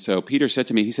 And so Peter said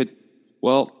to me, he said,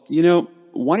 well,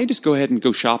 why don't you just go ahead and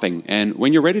go shopping? And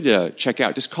when you're ready to check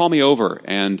out, just call me over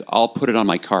and I'll put it on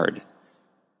my card.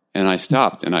 And I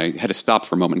stopped and I had to stop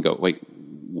for a moment and go, wait,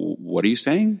 what are you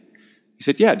saying? He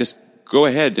said, yeah, just go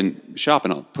ahead and shop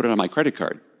and I'll put it on my credit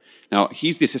card. Now,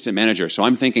 he's the assistant manager, so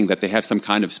I'm thinking that they have some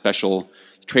kind of special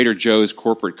Trader Joe's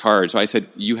corporate card. So I said,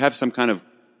 you have some kind of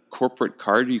corporate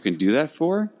card you can do that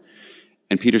for?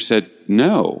 And Peter said,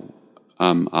 no,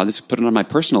 I'll just put it on my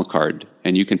personal card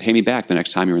and you can pay me back the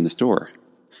next time you're in the store.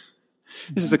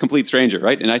 This is a complete stranger,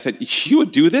 right? And I said, you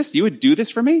would do this? You would do this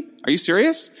for me? Are you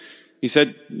serious? He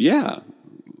said, yeah,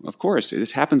 of course.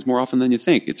 This happens more often than you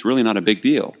think. It's really not a big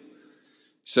deal.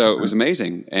 So it was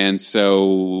amazing. And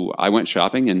so I went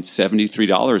shopping, and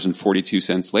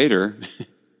 $73.42 later,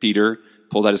 Peter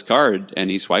pulled out his card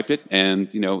and he swiped it. And,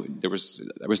 there was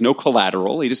no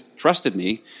collateral. He just trusted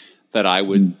me that I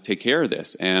would take care of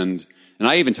this. And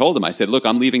I even told him, I said, look,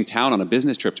 I'm leaving town on a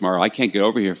business trip tomorrow. I can't get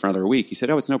over here for another week. He said,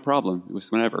 oh, it's no problem. It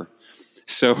was whenever.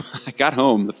 So I got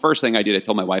home. The first thing I did, I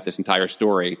told my wife this entire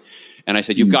story. And I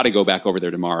said, you've got to go back over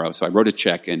there tomorrow. So I wrote a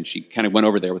check, and she kind of went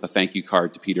over there with a thank you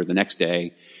card to Peter the next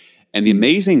day. And the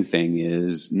amazing thing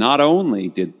is, not only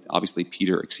did obviously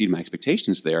Peter exceed my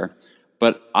expectations there,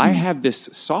 but I have this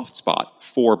soft spot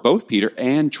for both Peter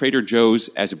and Trader Joe's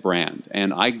as a brand.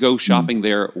 And I go shopping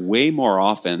there way more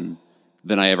often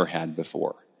than I ever had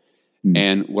before.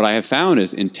 And what I have found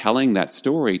is, in telling that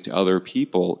story to other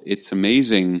people, it's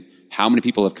amazing how many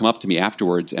people have come up to me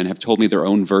afterwards and have told me their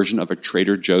own version of a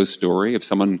Trader Joe's story of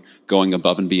someone going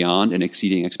above and beyond and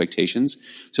exceeding expectations.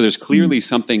 So there's clearly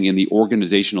something in the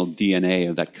organizational DNA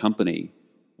of that company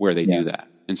where they do that.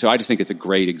 And so I just think it's a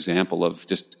great example of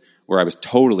just where I was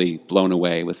totally blown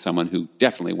away with someone who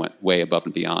definitely went way above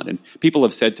and beyond. And people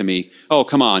have said to me, oh,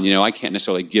 come on, I can't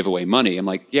necessarily give away money. I'm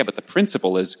like, yeah, but the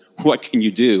principle is, what can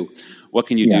you do? What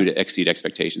can you do to exceed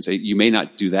expectations? So you may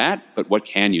not do that, but what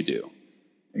can you do?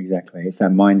 Exactly. It's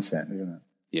that mindset, isn't it?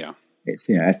 Yeah. It's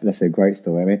that's a great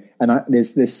story. I mean, and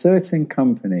there's certain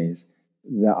companies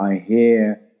that I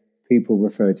hear people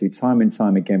refer to time and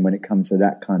time again when it comes to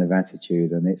that kind of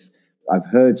attitude. And I've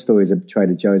heard stories of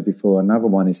Trader Joe's before. Another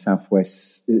one is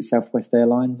Southwest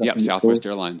Airlines. Yeah, Southwest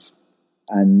Airlines.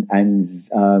 And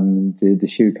the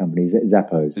shoe companies,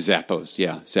 Zappos.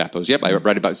 Zappos. Yep, I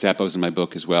write about Zappos in my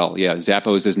book as well. Yeah,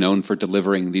 Zappos is known for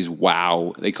delivering these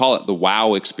they call it the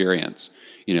wow experience,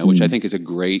 which I think is a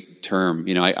great term.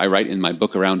 I write in my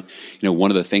book around,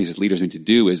 one of the things as leaders need to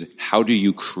do is, how do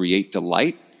you create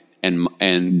delight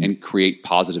and create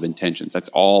positive intentions? That's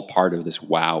all part of this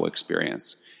wow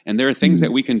experience. And there are things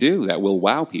that we can do that will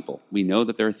wow people. We know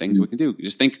that there are things we can do.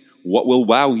 Just think, what will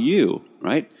wow you,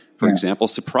 right? For example,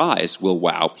 surprise will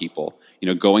wow people.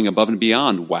 Going above and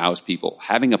beyond wows people.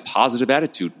 Having a positive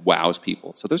attitude wows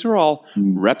people. So those are all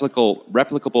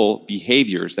replicable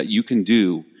behaviors that you can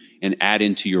do and add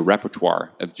into your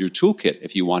repertoire of your toolkit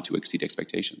if you want to exceed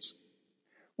expectations.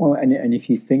 Well, and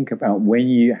if you think about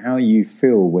how you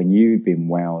feel when you've been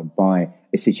wowed by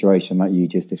a situation like you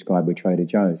just described with Trader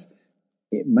Joe's,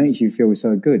 it makes you feel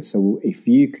so good. So if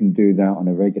you can do that on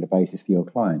a regular basis for your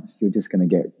clients, you're just going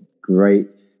to get great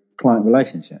client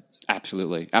relationships.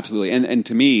 Absolutely. And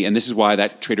to me, and this is why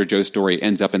that Trader Joe's story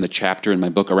ends up in the chapter in my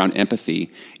book around empathy,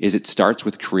 is it starts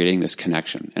with creating this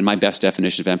connection. And my best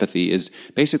definition of empathy is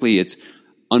basically it's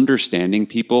understanding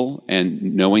people and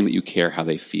knowing that you care how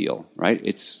they feel, right?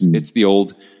 It's the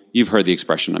old, you've heard the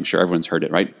expression, I'm sure everyone's heard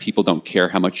it, right? People don't care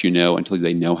how much you know until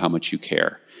they know how much you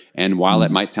care. And while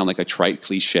it might sound like a trite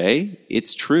cliche,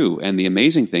 it's true. And the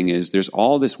amazing thing is there's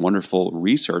all this wonderful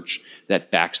research that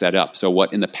backs that up. So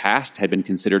what in the past had been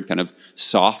considered kind of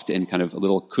soft and kind of a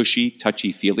little cushy,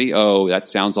 touchy-feely, oh, that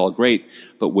sounds all great,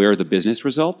 but where are the business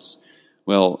results?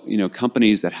 Well,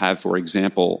 companies that have, for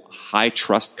example, high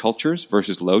trust cultures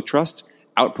versus low trust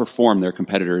outperform their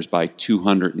competitors by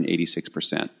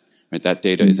 286%. Right, that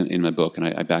data isn't in my book, and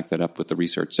I back that up with the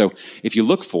research. So if you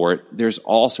look for it, there's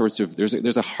all sorts of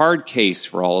there's a hard case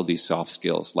for all of these soft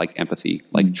skills, like empathy,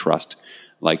 like trust,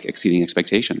 like exceeding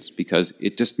expectations, because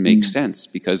it just makes sense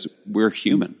because we're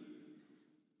human.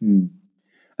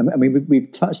 I mean,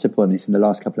 we've touched upon this in the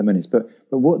last couple of minutes, but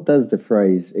what does the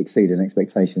phrase "exceeding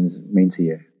expectations" mean to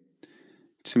you?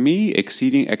 To me,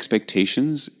 exceeding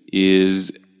expectations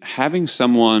is having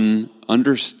someone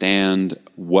understand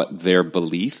what their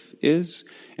belief is.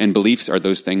 And beliefs are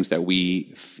those things that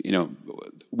we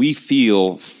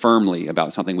feel firmly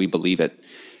about something, we believe it.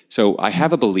 So I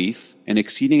have a belief, and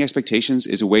exceeding expectations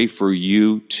is a way for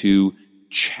you to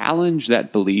challenge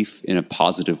that belief in a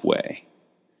positive way.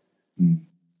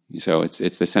 So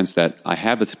it's the sense that I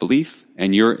have this belief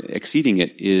and you're exceeding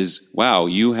it is, wow,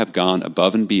 you have gone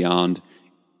above and beyond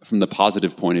from the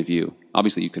positive point of view.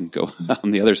 Obviously, you can go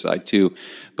on the other side too,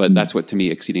 but that's what, to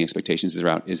me, exceeding expectations is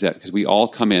around, is that because we all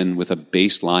come in with a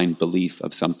baseline belief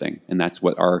of something, and that's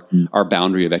what our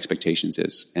boundary of expectations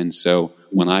is. And so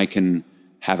when I can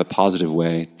have a positive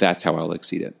way, that's how I'll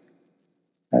exceed it.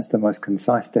 That's the most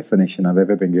concise definition I've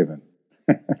ever been given.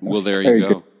 Well, there you go.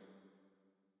 Good.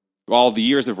 All the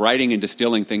years of writing and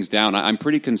distilling things down, I'm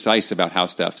pretty concise about how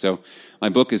stuff. So my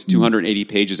book is 280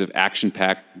 pages of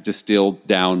action-packed, distilled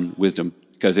down wisdom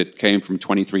because it came from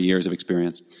 23 years of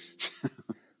experience.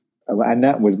 And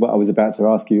that was what I was about to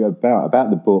ask you about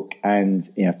the book. And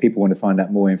if people want to find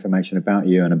out more information about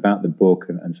you and about the book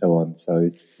and so on. So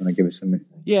you want to give us some...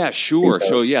 Yeah, sure.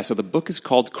 So the book is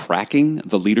called Cracking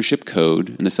the Leadership Code,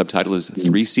 and the subtitle is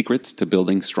 3 Secrets to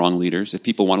Building Strong Leaders. If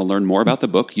people want to learn more about the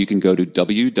book, you can go to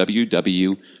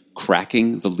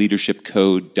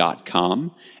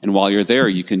www.crackingtheleadershipcode.com. And while you're there,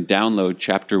 you can download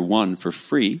Chapter 1 for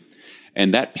free.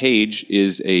 And that page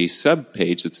is a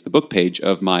sub-page, it's the book page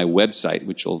of my website,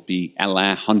 which will be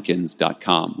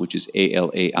alainhunkins.com, which is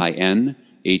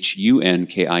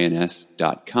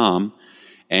ALAINHUNKINS.com.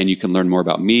 And you can learn more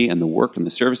about me and the work and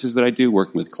the services that I do,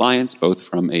 working with clients, both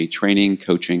from a training,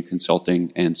 coaching,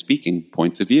 consulting, and speaking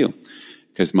points of view.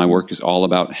 Because my work is all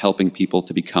about helping people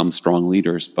to become strong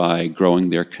leaders by growing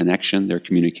their connection, their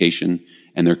communication,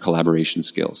 and their collaboration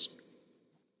skills.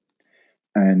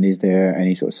 And is there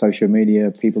any sort of social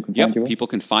media people can find you on? People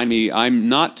can find me. I'm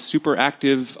not super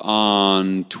active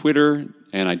on Twitter,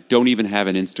 and I don't even have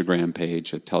an Instagram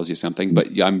page. It tells you something. But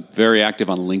I'm very active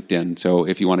on LinkedIn. So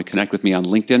if you want to connect with me on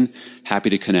LinkedIn, happy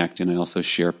to connect. And I also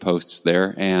share posts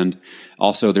there. And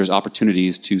also there's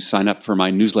opportunities to sign up for my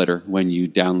newsletter when you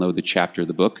download the chapter of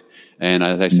the book. And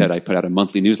as I said, I put out a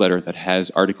monthly newsletter that has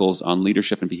articles on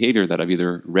leadership and behavior that I've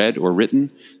either read or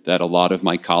written that a lot of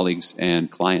my colleagues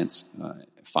and clients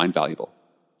find valuable.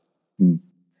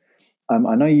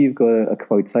 I know you've got a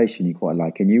quotation you quite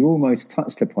like, and you almost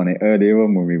touched upon it earlier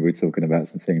on when we were talking about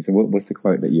some things. So what's the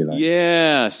quote that you like?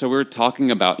 Yeah, so we're talking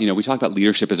about, we talk about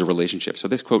leadership as a relationship. So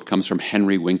this quote comes from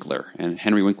Henry Winkler. And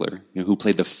Henry Winkler, who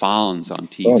played the Fonz on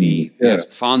TV. Yes,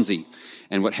 Fonzie.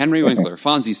 And what Henry Winkler,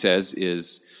 Fonzie, says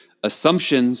is,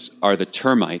 assumptions are the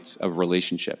termites of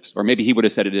relationships. Or maybe he would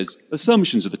have said it as,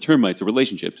 assumptions are the termites of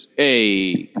relationships.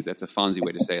 Because that's a Fonzie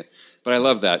way to say it. But I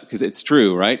love that because it's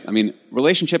true, right? I mean,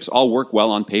 relationships all work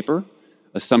well on paper.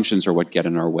 Assumptions are what get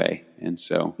in our way. And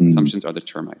so assumptions are the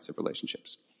termites of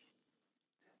relationships.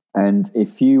 And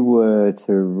if you were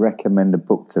to recommend a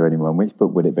book to anyone, which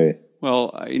book would it be?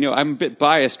 Well, I'm a bit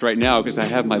biased right now because I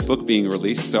have my book being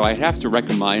released, so I have to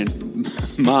recommend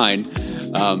mine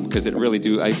because it really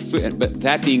do. But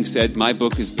that being said, my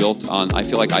book is built on, I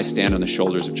feel like I stand on the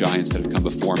shoulders of giants that have come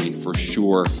before me, for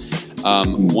sure.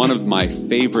 One of my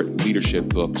favorite leadership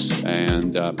books,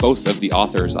 and both of the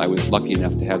authors, I was lucky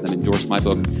enough to have them endorse my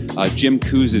book. Jim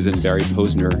Kouzes and Barry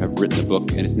Posner have written the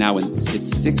book, and it's now in its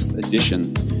 6th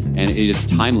edition. And it is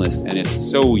timeless, and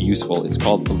it's so useful. It's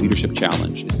called The Leadership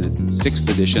Challenge. It's in its 6th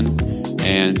edition,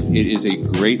 and it is a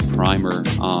great primer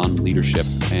on leadership.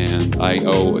 And I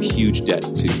owe a huge debt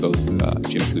to both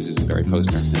Jim Kouzes and Barry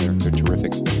Posner. And they're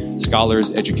terrific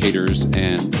scholars, educators,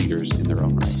 and leaders in their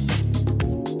own right.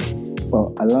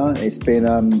 Well, Alain, it's been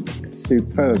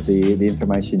superb, the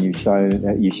information you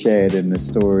shared and the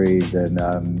stories, and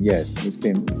it's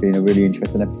been a really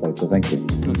interesting episode, so thank you.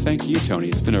 Well, thank you, Tony.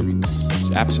 It's been an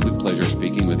absolute pleasure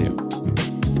speaking with you.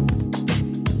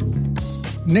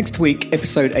 Next week,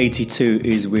 episode 82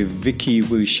 is with Vicky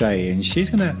Wouche, and she's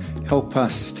going to help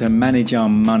us to manage our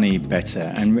money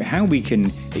better and how we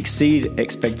can exceed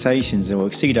expectations or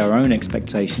exceed our own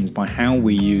expectations by how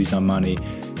we use our money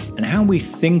and how we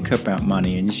think about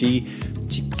money. And she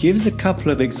gives a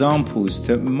couple of examples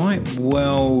that might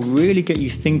well really get you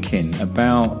thinking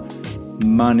about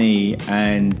money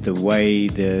and the way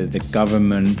the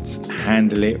government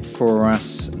handle it for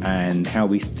us and how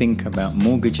we think about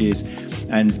mortgages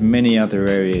and many other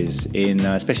areas,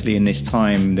 especially in this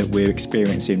time that we're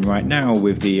experiencing right now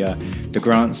with the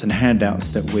grants and handouts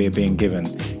that we're being given.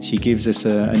 She gives us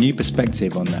a new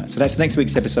perspective on that. So that's next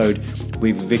week's episode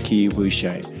with Vicky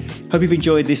Wouche. Hope you've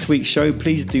enjoyed this week's show.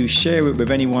 Please do share it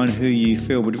with anyone who you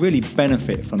feel would really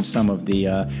benefit from some of the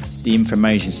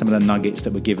information, some of the nuggets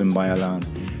that were given by Alain.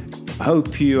 I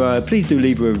hope you please do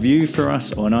leave a review for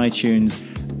us on iTunes,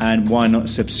 and why not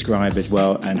subscribe as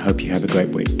well, and hope you have a great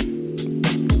week.